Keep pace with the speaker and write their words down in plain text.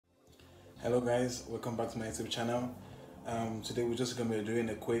Hello guys, welcome back to my YouTube channel. Today we're just going to be doing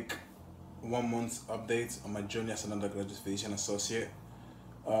a quick 1 month update on my journey as an undergraduate physician associate.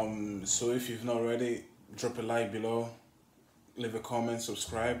 So if you've not already, drop a like below, leave a comment,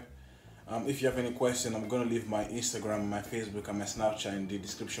 subscribe. If you have any question, I'm going to leave my Instagram, my Facebook and my Snapchat in the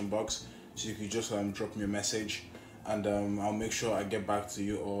description box, so you can just drop me a message, and I'll make sure I get back to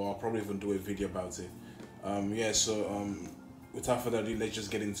you, or I'll probably even do a video about it. Without further ado, let's just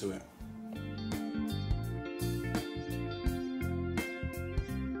get into it.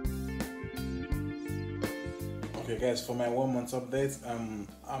 Okay guys, for my 1 month update, I'm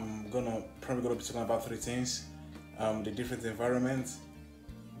probably gonna be talking about three things: the different environment,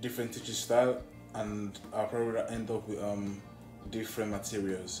 different teaching style, and I'll probably end up with different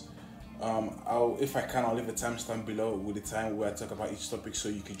materials. I'll leave a timestamp below with the time where I talk about each topic, so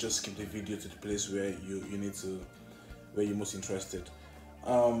you can just skip the video to the place where where you're most interested.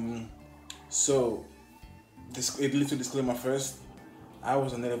 So a little disclaimer first: I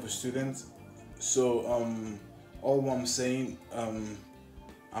was an A-level student, so all what I'm saying,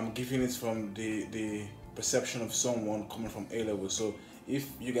 I'm giving it from the perception of someone coming from A-level. So if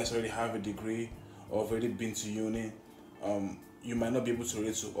you guys already have a degree or already been to uni, you might not be able to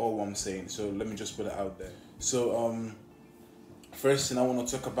relate to all what I'm saying. So let me just put it out there. So first thing I want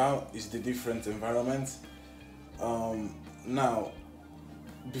to talk about is the different environment. Now,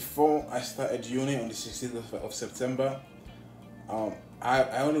 before I started uni on the 16th of September,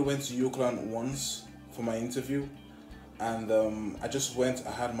 I only went to UCLAN once for my interview, and I just went.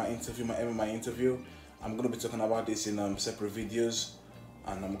 I had my interview, my interview. I'm gonna be talking about this in separate videos,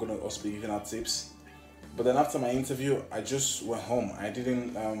 and I'm gonna also be giving out tips. But then after my interview, I just went home. I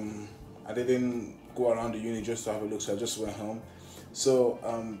didn't go around the uni just to have a look, so I just went home. So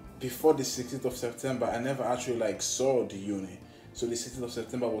before the 16th of September, I never actually saw the uni. So the 16th of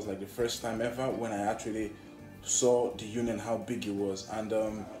September was the first time ever when I actually saw the uni and how big it was. And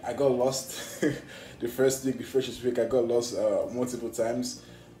I got lost the first week. I got lost multiple times,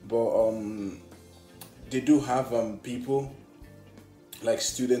 but they do have people, like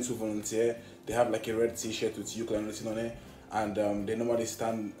students who volunteer. They have a red t-shirt with UCLAN written on it, and they normally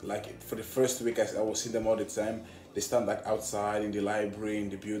stand for the first week. I was seeing them all the time. They stand outside in the library, in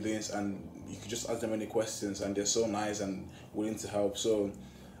the buildings, and you can just ask them any questions, and they're so nice and willing to help. So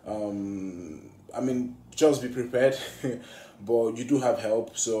just be prepared, but you do have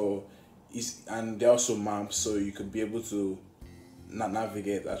help. So and they're also maps, so you could be able to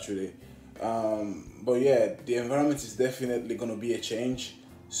navigate actually. But yeah, the environment is definitely going to be a change.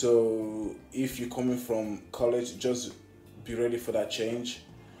 So if you're coming from college, just be ready for that change.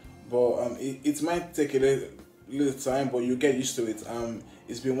 But it might take a little time, but you get used to it.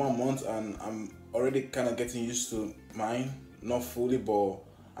 It's been 1 month, and I'm already kind of getting used to mine. Not fully, but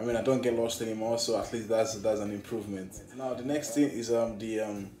I don't get lost anymore. So at least that's an improvement. Now the next thing is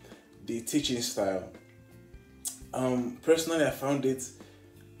the teaching style. Personally, I found it.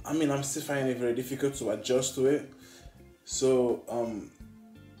 I'm still finding it very difficult to adjust to it. So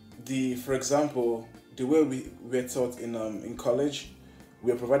for example, the way we were taught in college,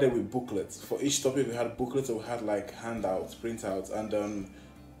 we were provided with booklets. For each topic we had booklets, or we had handouts, printouts, and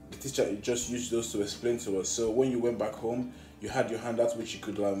the teacher just used those to explain to us. So when you went back home, you had your handouts which you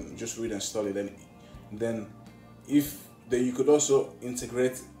could just read and study. Then you could also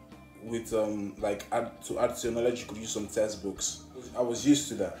integrate with add to your knowledge, you could use some textbooks. I was used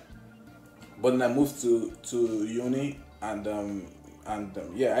to that, but then I moved to uni, and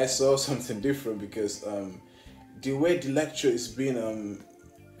yeah, I saw something different, because the way the lecture is being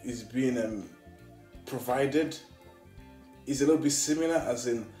provided is a little bit similar, as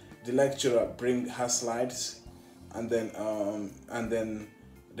in the lecturer has slides, and then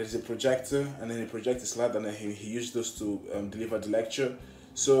there's a projector, and then he projects a slide, and then he used those to deliver the lecture.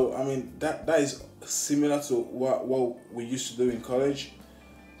 So that is similar to what we used to do in college,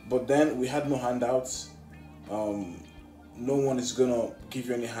 but then we had no handouts. No one is gonna give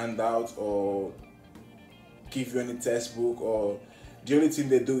you any handout or give you any textbook, or the only thing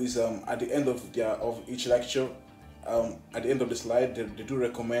they do is at the end of each lecture, at the end of the slide, they do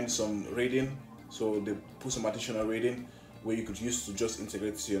recommend some reading. So they put some additional reading where you could use to just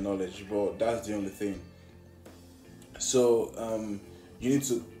integrate to your knowledge, but that's the only thing. So you need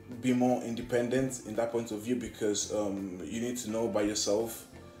to be more independent in that point of view, because you need to know by yourself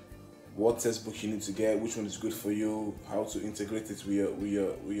what textbook you need to get, which one is good for you, how to integrate it with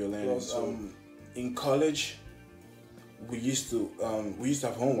your learning. So in college, we used to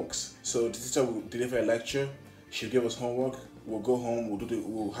have homeworks. So the teacher would deliver a lecture, she'll give us homework. We'll go home.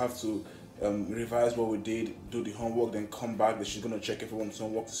 We'll have to revise what we did, do the homework, then come back. Then she's gonna check everyone's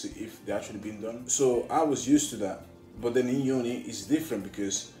homework to see if they actually been done. So I was used to that. But then in uni, it's different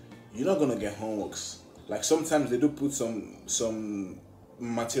because you're not gonna get homeworks. Like sometimes they do put some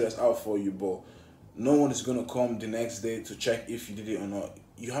materials out for you, but no one is gonna come the next day to check if you did it or not.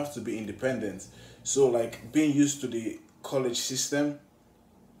 You have to be independent. So like being used to the college system,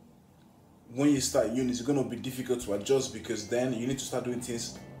 when you start uni, it's gonna be difficult to adjust because then you need to start doing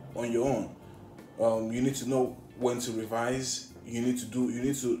things on your own. You need to know when to revise. You need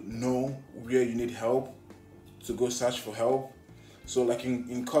to know where you need help to go search for help. So like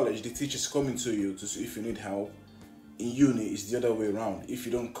in college, the teachers coming to you to see if you need help. In uni, it's the other way around. If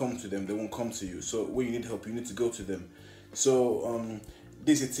you don't come to them, they won't come to you. So when you need help, you need to go to them. So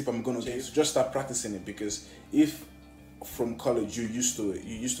this is a tip I'm gonna give. So just start practicing it, because if from college you're used to it,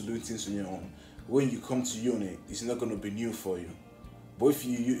 you're used to doing things on your own, when you come to uni, it's not gonna be new for you. But if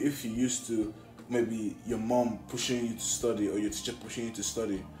you used to maybe your mom pushing you to study or your teacher pushing you to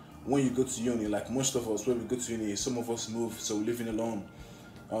study, when you go to uni, like most of us, when we go to uni, some of us move, so we're living alone.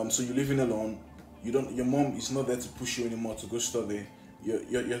 So you're living alone. Your mom is not there to push you anymore to go study.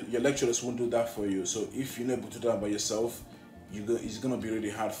 Your lecturers won't do that for you. So if you're not able to do that by yourself, it's gonna be really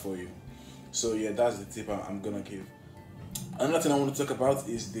hard for you. So yeah, that's the tip I'm gonna give. Another thing I want to talk about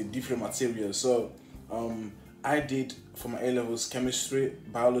is the different materials. So I did for my A-levels chemistry,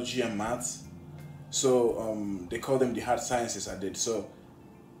 biology, and maths. So they call them the hard sciences I did. So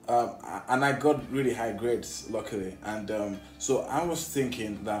and I got really high grades, luckily. And so I was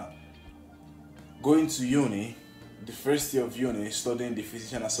thinking that going to uni, the first year of uni, studying the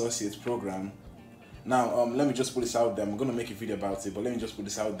Physician Associate program. Now, let me just put this out there. I'm going to make a video about it, but let me just put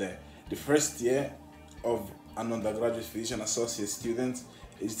this out there. The first year of an undergraduate Physician Associate student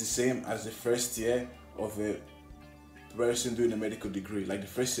is the same as the first year of a person doing a medical degree. Like the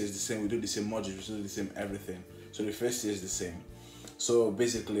first year is the same, we do the same modules, we do the same everything. So the first year is the same. So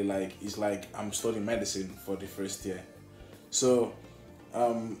basically, like it's like I'm studying medicine for the first year. So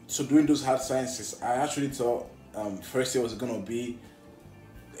so doing those hard sciences, I actually thought first year was gonna be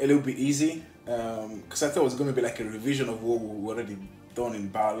a little bit easy, because I thought it was gonna be like a revision of what we already done in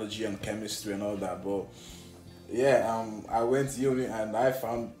biology and chemistry and all that. But yeah, I went to uni and I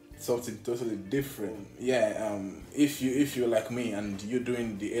found something totally different. Yeah, if you're like me and you're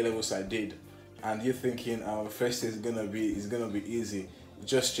doing the A-levels I did, and you're thinking first year is gonna be easy,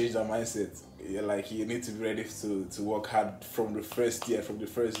 just change that mindset. Like you need to be ready to work hard from the first year, from the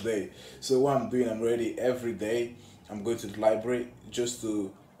first day. So what I'm doing, I'm ready every day. I'm going to the library just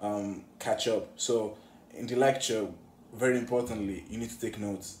to catch up. So in the lecture, very importantly, you need to take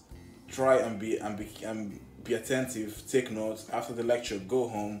notes. Try and be attentive, take notes. After the lecture, go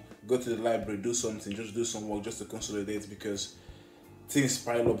home, go to the library, do something, just do some work just to consolidate, because things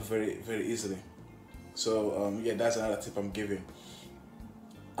pile up very, very easily. So yeah, that's another tip I'm giving.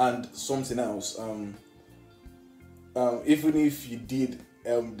 And something else, even if you did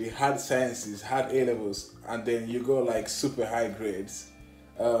the hard sciences, hard A-levels, and then you go like super high grades,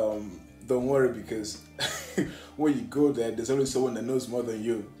 don't worry, because when you go there, there's always someone that knows more than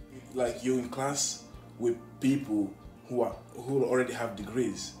you. Like you're in class with people who already have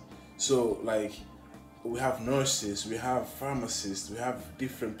degrees. So like we have nurses, we have pharmacists, we have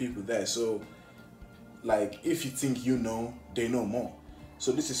different people there. So like if you think you know, they know more.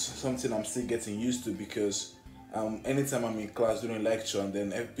 So this is something I'm still getting used to, because anytime I'm in class during lecture and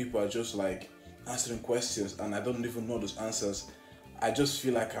then people are just like answering questions and I don't even know those answers, I just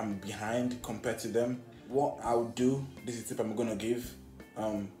feel like I'm behind compared to them. What I'll do, this is a tip I'm gonna give,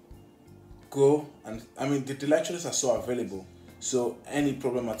 go and, I mean the lecturers are so available, so any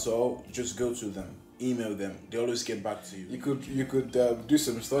problem at all, just go to them, email them, they always get back to you. You could do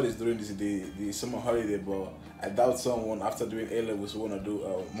some studies during the summer holiday, but I doubt someone after doing A-levels want to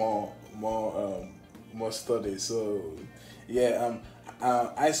do more studies. So yeah,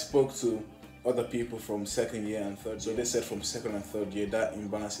 I spoke to other people from second year and third, so they said from second and third year that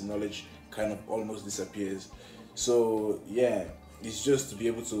imbalance in knowledge kind of almost disappears. So yeah, it's just to be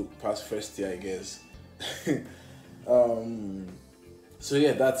able to pass first year, I guess. So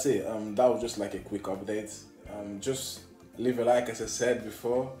yeah, that's it. That was just like a quick update. Just leave a like, as I said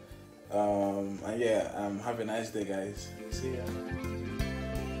before. And yeah, have a nice day, guys. See ya.